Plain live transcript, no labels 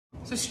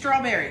So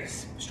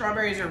strawberries.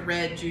 Strawberries are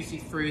red, juicy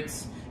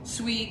fruits,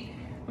 sweet,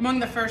 among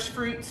the first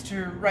fruits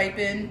to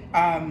ripen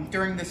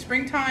during the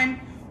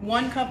springtime.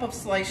 1 cup of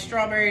sliced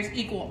strawberries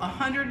equal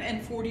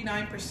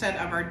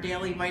 149% of our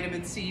daily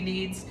vitamin C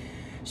needs.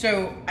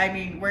 So, I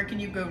mean, where can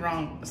you go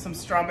wrong? Some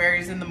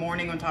strawberries in the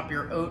morning on top of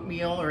your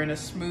oatmeal or in a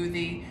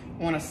smoothie,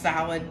 on a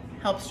salad,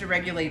 helps to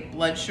regulate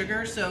blood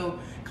sugar. So,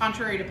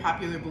 contrary to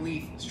popular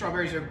belief,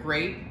 strawberries are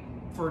great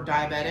for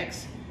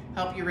diabetics,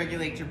 help you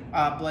regulate your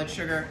blood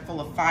sugar, full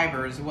of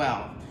fiber as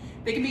well.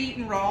 They can be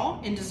eaten raw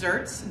in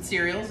desserts and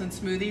cereals and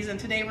smoothies, and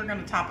today we're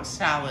going to top a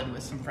salad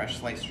with some fresh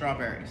sliced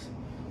strawberries.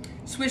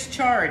 Swiss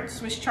chard.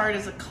 Swiss chard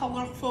is a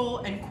colorful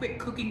and quick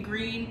cooking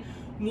green.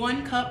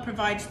 1 cup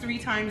provides 3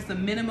 times the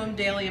minimum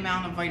daily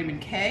amount of vitamin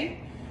K.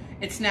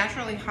 It's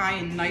naturally high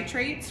in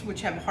nitrates,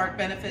 which have heart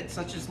benefits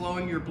such as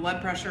lowering your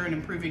blood pressure and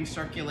improving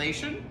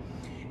circulation.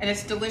 And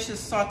it's delicious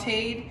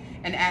sauteed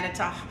and added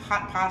to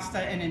hot pasta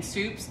and in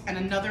soups. And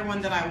another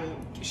one that I will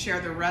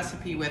share the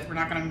recipe with, we're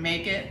not going to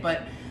make it,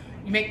 but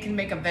you can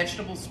make a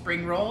vegetable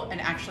spring roll and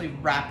actually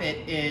wrap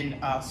it in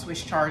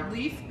Swiss chard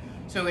leaf.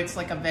 So it's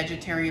like a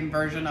vegetarian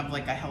version of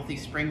like a healthy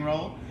spring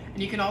roll.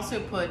 And you can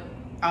also put,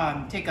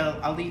 take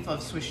a leaf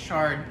of Swiss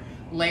chard,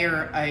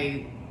 layer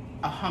a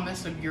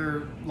hummus of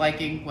your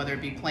liking, whether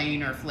it be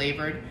plain or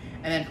flavored,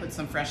 and then put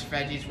some fresh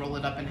veggies, roll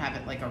it up and have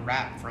it like a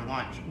wrap for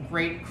lunch.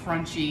 Great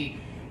crunchy,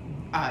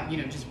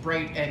 just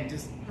bright and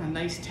just a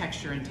nice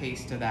texture and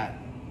taste to that.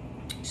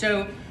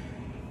 So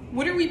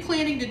what are we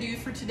planning to do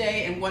for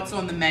today and what's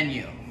on the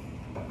menu?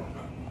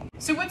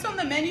 So what's on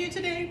the menu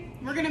today?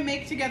 We're gonna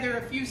make together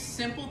a few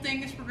simple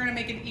things. We're gonna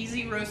make an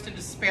easy roasted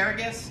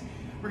asparagus.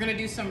 We're gonna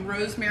do some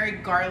rosemary,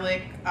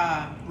 garlic,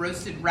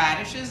 roasted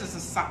radishes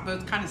as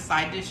both kind of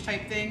side dish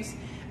type things.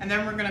 And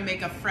then we're gonna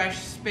make a fresh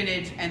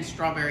spinach and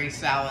strawberry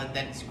salad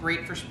that's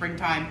great for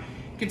springtime.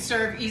 Can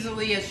serve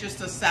easily as just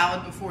a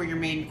salad before your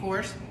main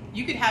course.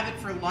 You could have it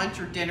for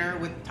lunch or dinner,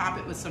 top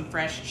it with some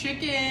fresh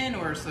chicken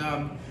or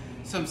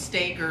some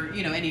steak or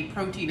any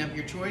protein of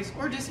your choice,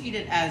 or just eat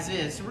it as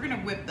is. So we're gonna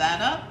whip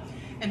that up,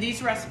 and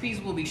these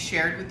recipes will be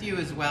shared with you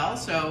as well.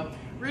 So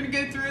we're gonna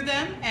go through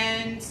them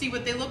and see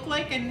what they look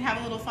like and have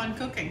a little fun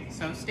cooking.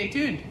 So stay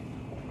tuned.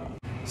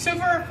 So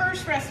for our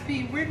first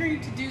recipe, we're going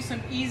to do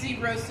some easy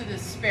roasted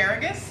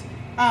asparagus.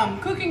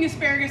 Cooking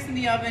asparagus in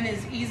the oven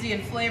is easy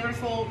and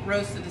flavorful.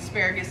 Roasted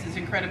asparagus is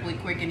incredibly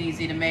quick and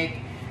easy to make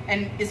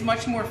and is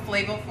much more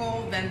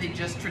flavorful than the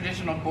just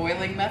traditional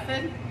boiling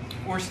method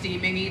or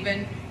steaming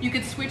even. You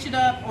could switch it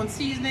up on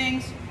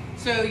seasonings,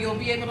 so you'll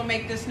be able to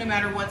make this no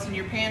matter what's in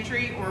your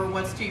pantry or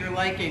what's to your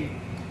liking.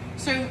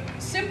 So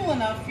simple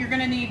enough, you're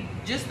gonna need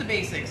just the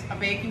basics, a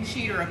baking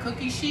sheet or a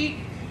cookie sheet,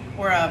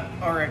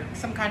 or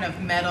some kind of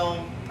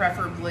metal,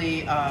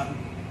 preferably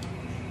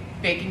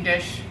baking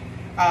dish,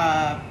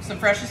 some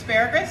fresh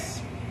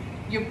asparagus.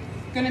 You're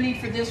gonna need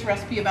for this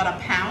recipe about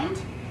 1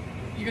 pound.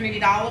 You're gonna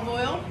need olive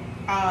oil,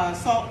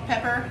 salt,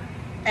 pepper,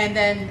 and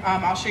then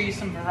I'll show you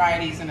some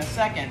varieties in a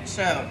second.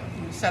 So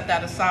we'll set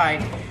that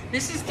aside.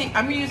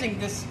 I'm using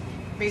this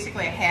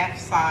basically a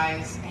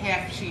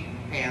half sheet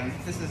pan.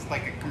 This is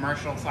like a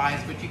commercial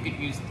size, but you could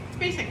use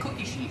basic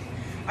cookie sheet.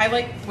 I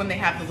like when they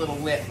have the little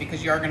lip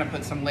because you are gonna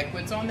put some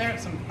liquids on there,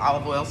 some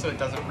olive oil so it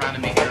doesn't run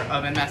and make your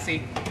oven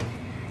messy.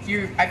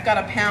 I've got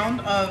 1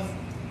 pound of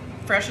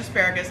fresh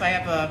asparagus. I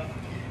have a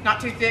not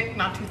too thick,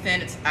 not too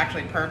thin. It's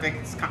actually perfect.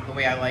 It's kind of the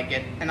way I like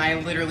it. And I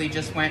literally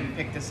just went and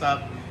picked this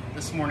up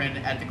this morning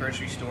at the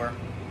grocery store.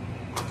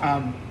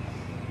 You're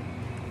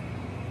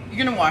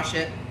gonna wash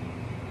it.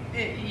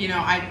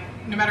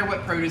 No matter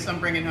what produce I'm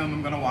bringing home,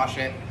 I'm gonna wash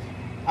it.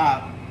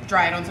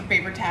 Dry it on some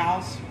paper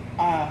towels.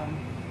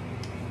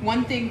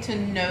 One thing to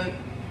note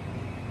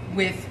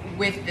with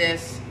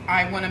this,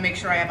 I wanna make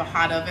sure I have a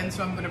hot oven,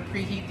 so I'm gonna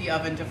preheat the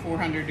oven to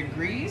 400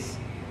 degrees.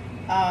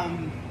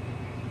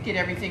 Get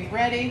everything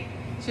ready.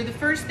 So the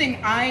first thing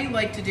I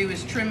like to do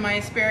is trim my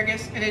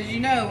asparagus, and as you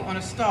know, on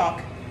a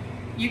stalk,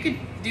 you could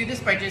do this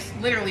by just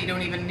literally,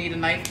 don't even need a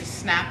knife, to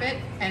snap it,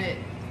 and it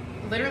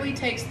literally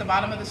takes the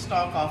bottom of the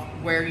stalk off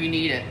where you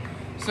need it.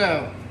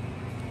 So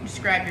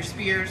just grab your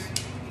spears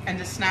and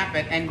just snap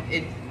it, and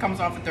it comes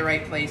off at the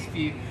right place. If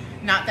you're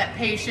not that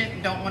patient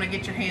and don't want to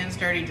get your hands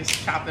dirty, just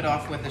chop it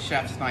off with a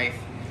chef's knife.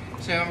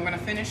 So I'm going to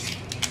finish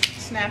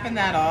snapping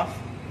that off,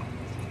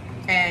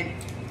 and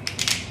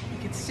you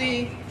can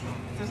see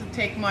it doesn't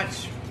take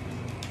much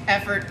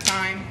effort,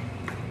 time.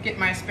 Get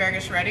my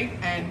asparagus ready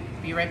and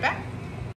be right back.